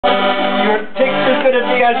Your picture's gonna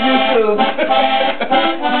be on YouTube.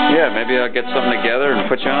 Yeah, maybe I'll get something together and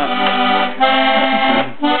put you on.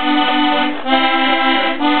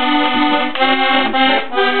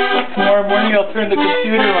 Tomorrow morning I'll turn the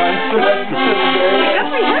computer on for the rest of the day.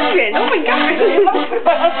 That's my husband. Oh my gosh.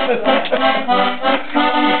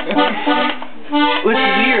 It's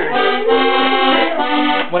weird.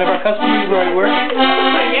 One of our customers where I work,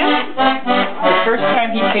 Yeah. the first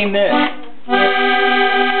time he came in,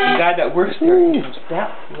 the guy that works there, he goes,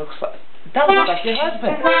 that looks like your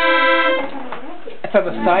husband. From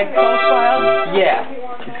a side profile, yeah.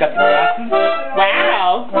 He's got the glasses.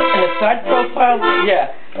 Wow. And a side profile, yeah.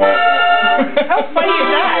 How funny is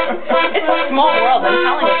that? It's a small world, I'm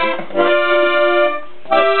telling you.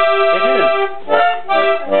 It is.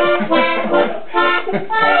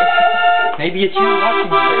 Maybe it's you watching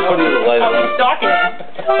me. Put the other light Oh, he's on. stalking you.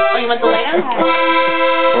 Oh, you want the light on?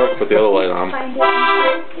 Or put the other light on.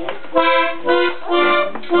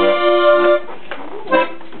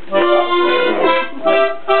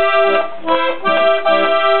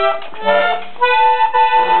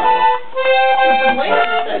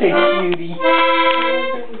 Hey, cutie.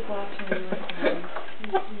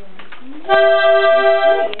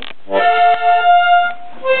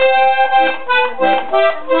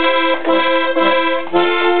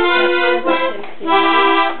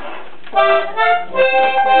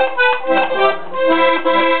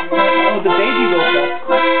 Oh, the baby woke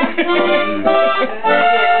up.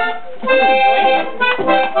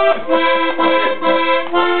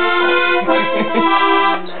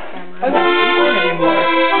 I don't see one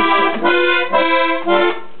anymore.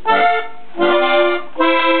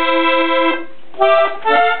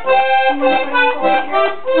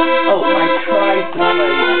 Oh, I tried to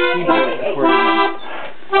play keyboard accordion.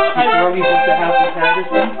 Before we went to House of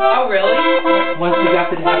Patterson. Oh, really? Once we got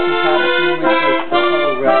to the House of Patterson, which was the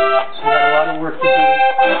total wreck, we had a lot of work to do.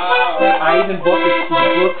 Oh. I even bought the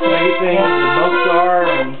books and everything, the note jar,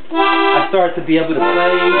 and I started to be able to play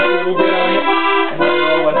a little bit on it, and then it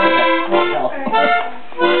all went to hell.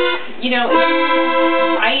 You know,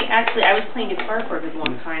 I was playing guitar for a good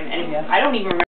long time, and Yeah. I don't even remember.